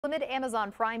Amid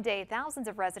Amazon Prime Day, thousands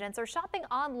of residents are shopping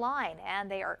online and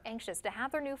they are anxious to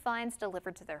have their new finds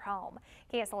delivered to their home.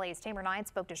 KSLA's Tamer Knight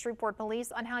spoke to Shreveport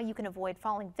police on how you can avoid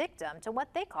falling victim to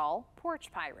what they call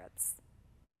porch pirates.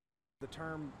 The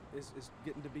term is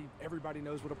getting to be, everybody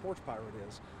knows what a porch pirate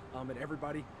is, and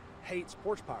everybody hates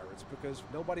porch pirates because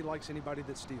nobody likes anybody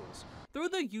that steals. Through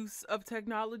the use of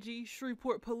technology,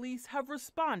 Shreveport police have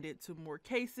responded to more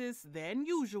cases than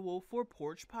usual for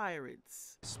porch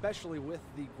pirates. Especially with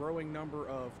the growing number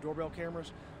of doorbell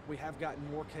cameras, we have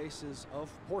gotten more cases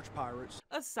of porch pirates.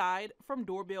 Aside from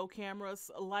doorbell cameras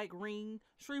like Ring,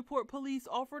 Shreveport police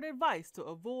offered advice to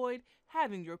avoid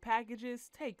having your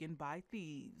packages taken by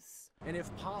thieves. And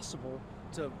if possible,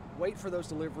 to wait for those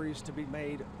deliveries to be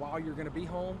made while you're going to be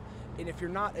home. And if you're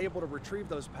not able to retrieve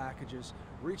those packages,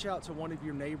 reach out to one of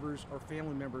your neighbors or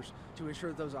family members to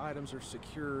ensure that those items are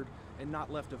secured and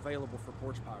not left available for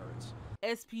porch pirates.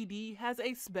 SPD has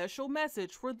a special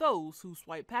message for those who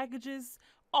swipe packages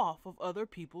off of other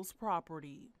people's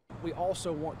property. We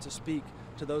also want to speak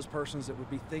to those persons that would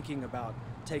be thinking about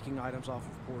taking items off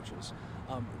of porches.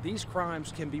 These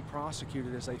crimes can be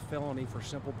prosecuted as a felony for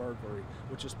simple burglary,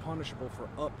 which is punishable for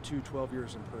up to 12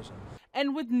 years in prison.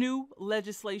 And with new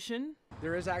legislation,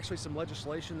 there is actually some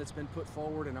legislation that's been put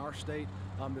forward in our state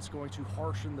that's going to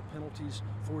harshen the penalties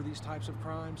for these types of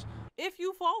crimes. If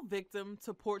you fall victim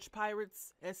to porch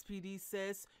pirates, SPD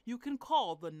says you can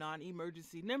call the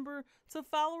non-emergency number to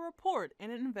file a report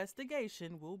and an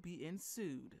investigation will be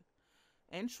ensued.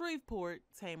 In Shreveport,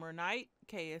 Tamer Knight,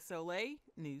 KSLA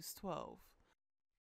News 12.